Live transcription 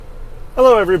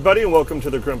Hello everybody and welcome to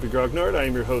the Grumpy Grognard. I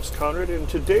am your host Conrad, and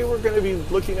today we're going to be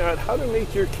looking at how to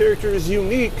make your characters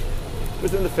unique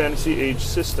within the Fantasy Age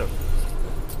system.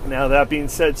 Now that being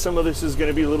said, some of this is going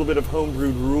to be a little bit of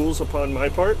homebrewed rules upon my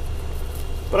part,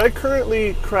 but I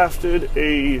currently crafted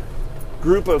a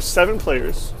group of 7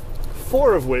 players,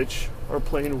 4 of which are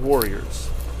playing warriors.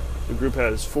 The group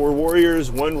has 4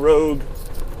 warriors, 1 rogue,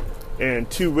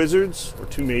 and 2 wizards, or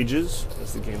 2 mages,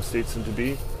 as the game states them to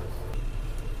be.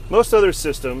 Most other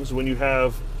systems, when you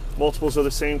have multiples of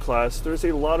the same class, there's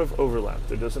a lot of overlap.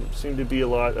 There doesn't seem to be a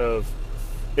lot of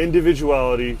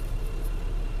individuality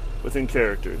within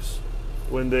characters.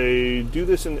 When they do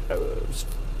this in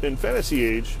Fantasy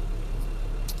Age,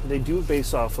 they do it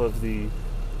based off of the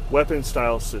weapon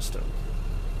style system.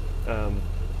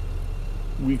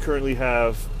 We currently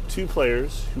have 2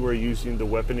 players who are using the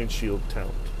weapon and shield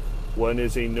talent. One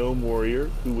is a gnome warrior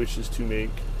who wishes to make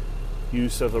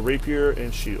use of a rapier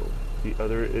and shield. The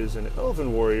other is an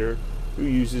elven warrior who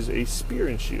uses a spear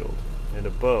and shield and a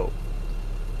bow.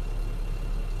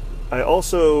 I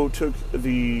also took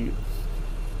the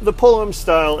polearm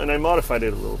style and I modified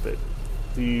it a little bit.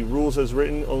 The rules as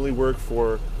written only work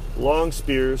for long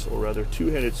spears, or rather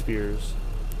 2-handed spears,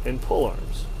 and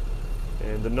polearms.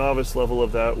 And the novice level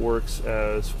of that works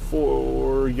as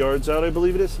 4 yards out, I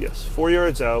believe it is. Yes, 4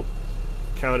 yards out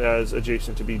count as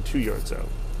adjacent to being 2 yards out.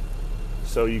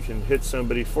 So you can hit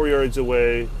somebody 4 yards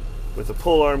away with a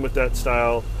polearm with that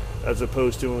style, as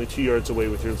opposed to only 2 yards away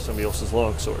with somebody else's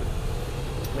longsword.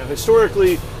 Now,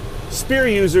 historically, spear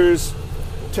users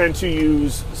tend to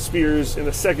use spears in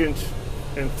the 2nd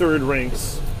and 3rd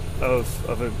ranks of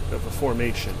a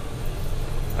formation.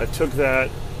 I took that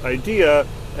idea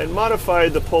and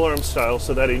modified the polearm style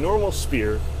so that a normal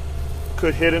spear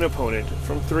could hit an opponent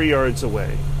from 3 yards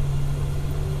away.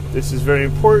 This is very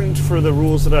important for the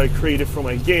rules that I created for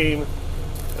my game,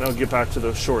 and I'll get back to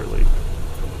those shortly.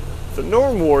 The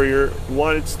Gnome Warrior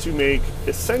wanted to make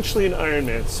essentially an Iron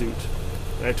Man suit,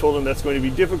 and I told him that's going to be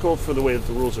difficult for the way that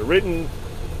the rules are written.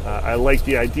 I like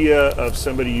the idea of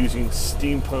somebody using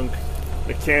steampunk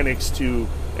mechanics to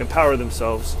empower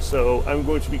themselves, so I'm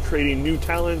going to be creating new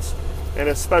talents and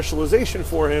a specialization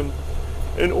for him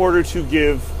in order to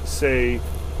give, say,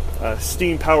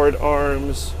 steam-powered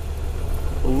arms,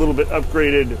 a little bit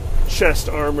upgraded chest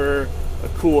armor, a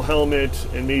cool helmet,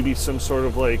 and maybe some sort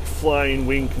of like flying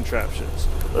wing contraptions.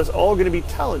 That's all going to be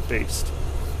talent based,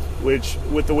 which,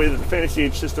 with the way that the Fantasy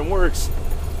Age system works,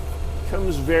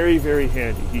 comes very, very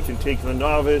handy. You can take the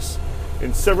novice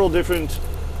in several different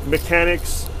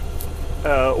mechanics,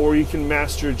 or you can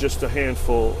master just a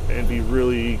handful and be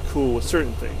really cool with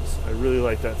certain things. I really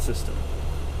like that system.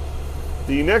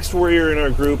 The next warrior in our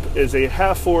group is a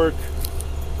half-orc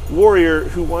warrior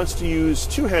who wants to use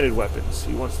 2-handed weapons.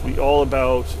 He wants to be all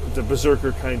about the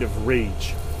berserker kind of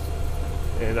rage,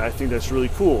 and I think that's really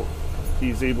cool.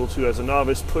 He's able to, as a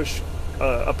novice, push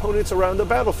opponents around the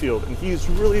battlefield, and he's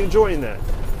really enjoying that,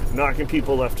 knocking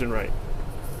people left and right.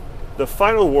 The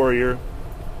final warrior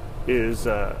is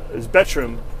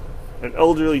Betram, an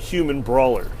elderly human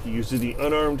brawler. He uses the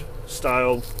unarmed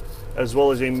style as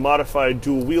well as a modified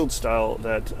dual wield style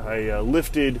that I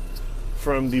lifted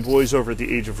from the boys over at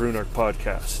the Age of Runark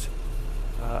podcast.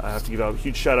 I have to give out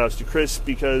huge shout outs to Chris,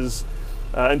 because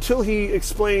until he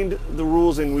explained the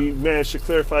rules and we managed to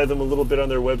clarify them a little bit on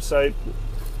their website,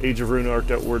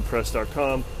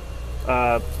 ageofrunark.wordpress.com,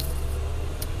 I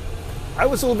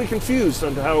was a little bit confused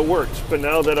on how it worked. But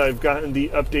now that I've gotten the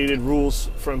updated rules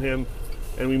from him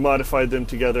and we modified them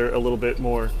together a little bit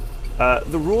more,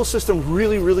 the rule system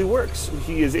really, really works.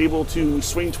 He is able to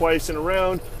swing twice in a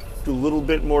round, do a little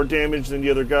bit more damage than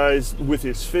the other guys with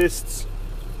his fists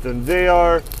than they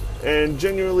are, and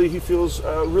genuinely he feels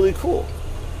really cool.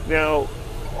 Now,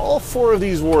 all 4 of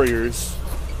these warriors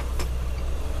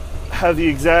have the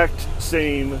exact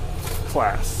same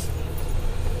class,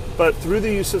 but through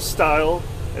the use of style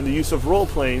and the use of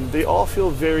role-playing, they all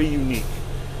feel very unique.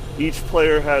 Each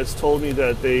player has told me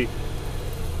that they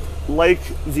like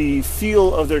the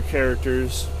feel of their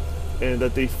characters and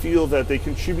that they feel that they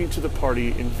contribute to the party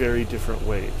in very different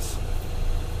ways.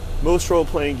 Most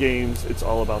role-playing games, it's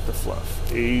all about the fluff.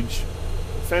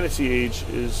 Fantasy Age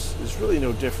is really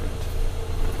no different.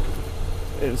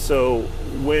 And so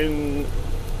when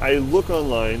I look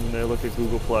online and I look at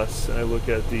Google Plus and I look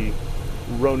at the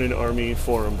Ronin Army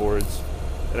forum boards,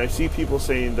 and I see people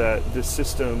saying that this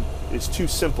system is too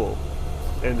simple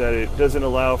and that it doesn't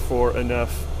allow for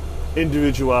enough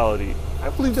individuality,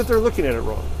 I believe that they're looking at it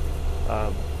wrong.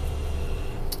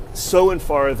 So in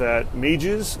far that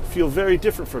mages feel very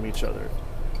different from each other.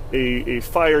 A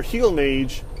fire heal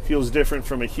mage feels different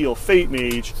from a heal fate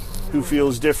mage, who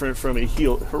feels different from a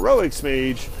heroics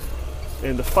mage,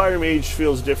 and the fire mage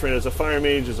feels different as a fire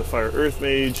mage, as a fire earth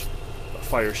mage, a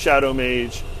fire shadow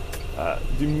mage.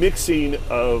 The mixing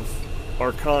of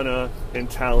arcana and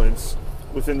talents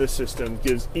within the system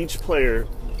gives each player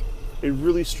a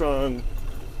really strong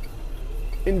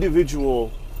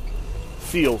individual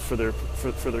feel for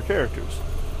their characters.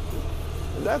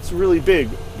 And that's really big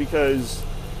because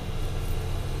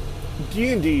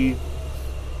D&D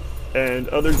and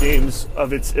other games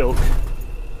of its ilk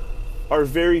are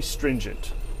very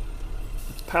stringent.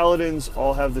 Paladins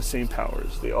all have the same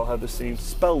powers. They all have the same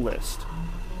spell list.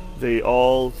 They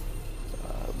all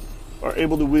are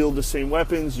able to wield the same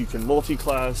weapons. You can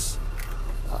multi-class.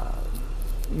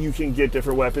 You can get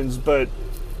different weapons, but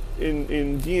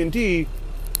in D&D,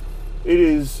 it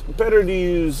is better to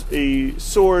use a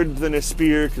sword than a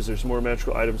spear because there's more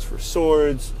magical items for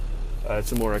swords.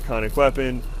 It's a more iconic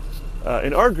weapon.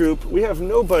 In our group, we have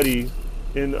nobody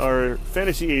in our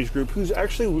fantasy age group who's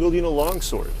actually wielding a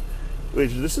longsword.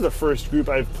 Which this is the first group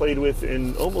I've played with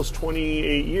in almost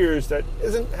 28 years that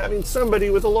isn't having somebody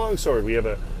with a longsword. We have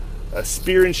a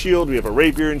spear and shield, we have a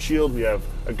rapier and shield, we have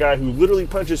a guy who literally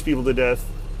punches people to death,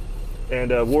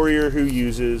 and a warrior who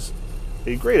uses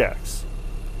a great axe.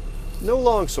 No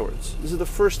longswords. This is the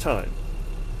first time.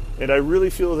 And I really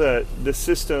feel that the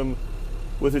system,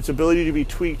 with its ability to be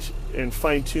tweaked and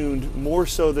fine-tuned more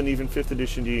so than even 5th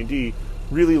edition D&D,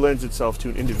 really lends itself to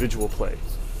an individual play.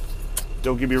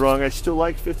 Don't get me wrong, I still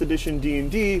like 5th edition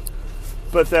D&D,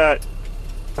 but that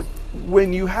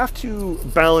when you have to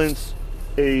balance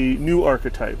a new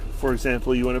archetype, for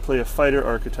example, you want to play a fighter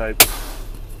archetype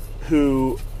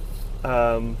who,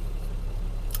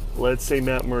 let's say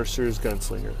Matt Mercer's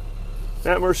Gunslinger.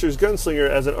 Matt Mercer's Gunslinger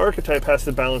as an archetype has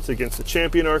to balance against the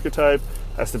champion archetype,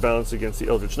 has to balance against the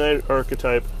Eldritch Knight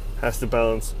archetype, has to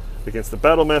balance against the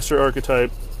Battlemaster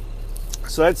archetype.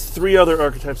 So that's 3 other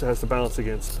archetypes it has to balance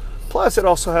against. Plus, it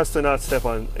also has to not step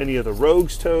on any of the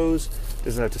rogues' toes,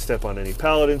 doesn't have to step on any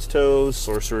paladin's toes,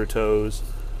 sorcerer toes.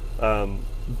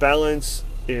 Balance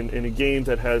in a game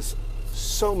that has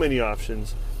so many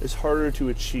options is harder to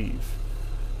achieve.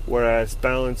 Whereas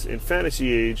balance in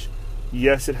Fantasy Age,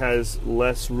 yes, it has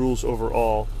less rules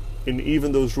overall, and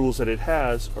even those rules that it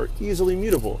has are easily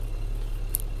mutable.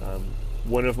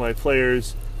 One of my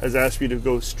players has asked me to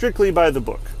go strictly by the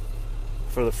book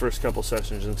for the first couple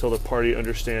sessions until the party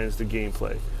understands the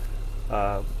gameplay.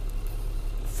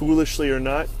 Foolishly or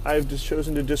not, I've just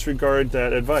chosen to disregard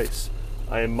that advice.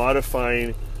 I am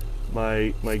modifying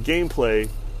my gameplay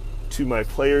to my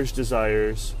players'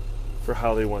 desires for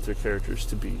how they want their characters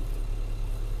to be.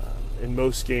 In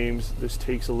most games, this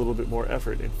takes a little bit more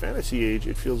effort. In Fantasy Age,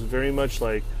 it feels very much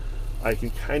like I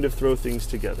can kind of throw things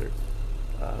together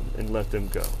and let them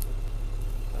go.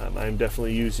 I'm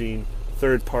definitely using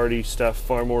third-party stuff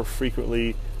far more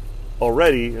frequently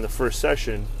already in the first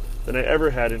session than I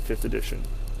ever had in 5th edition,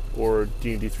 or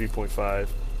D&D 3.5,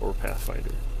 or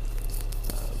Pathfinder.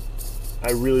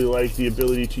 I really like the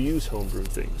ability to use homebrew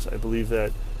things. I believe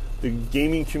that the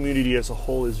gaming community as a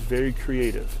whole is very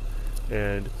creative,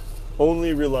 and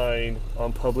only relying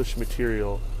on published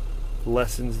material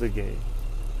lessens the game.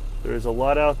 There's a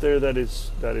lot out there that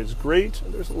is great,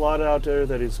 and there's a lot out there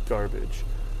that is garbage.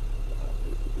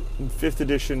 In 5th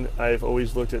edition, I've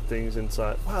always looked at things and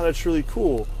thought, wow, that's really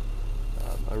cool.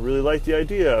 I really like the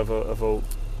idea of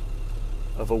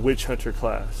a witch hunter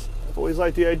class. I've always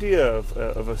liked the idea of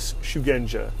a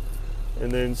Shugenja.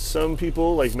 And then some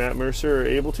people, like Matt Mercer, are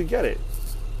able to get it,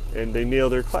 and they nail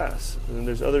their class. And then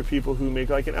there's other people who make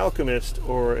like an alchemist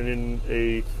or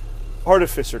a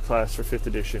artificer class for 5th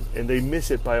edition, and they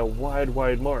miss it by a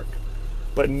wide mark.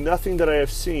 But nothing that I have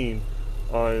seen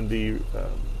on the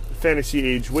Fantasy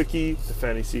Age Wiki, the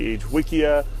Fantasy Age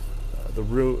Wikia,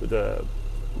 the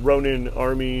Ronin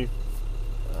Army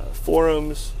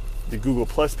forums, the Google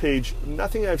Plus page,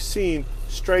 nothing I've seen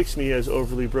strikes me as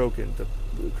overly broken. The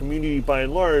community, by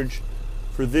and large,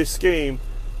 for this game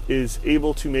is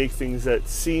able to make things that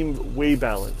seem way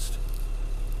balanced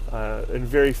and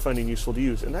very fun and useful to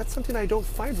use. And that's something I don't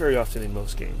find very often in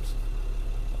most games.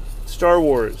 Star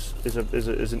Wars is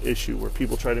an issue where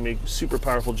people try to make super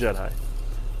powerful Jedi.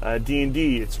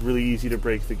 D&D, it's really easy to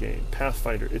break the game.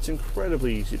 Pathfinder, it's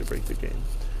incredibly easy to break the game.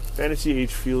 Fantasy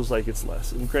Age feels like it's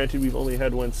less. And granted, we've only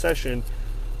had one session,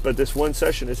 but this one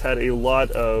session has had a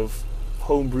lot of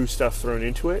homebrew stuff thrown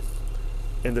into it.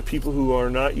 And the people who are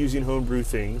not using homebrew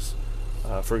things,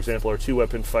 for example, our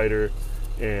 2-weapon fighter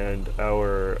and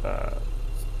our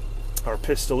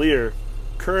pistolier,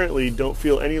 currently don't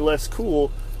feel any less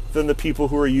cool than the people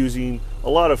who are using a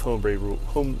lot of homebrew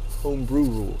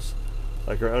rules,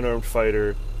 like our unarmed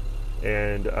fighter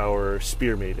and our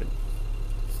Spear Maiden.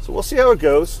 So we'll see how it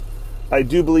goes. I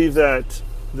do believe that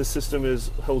this system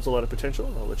holds a lot of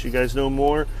potential. I'll let you guys know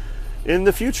more in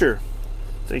the future.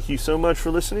 Thank you so much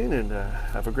for listening, and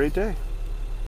have a great day.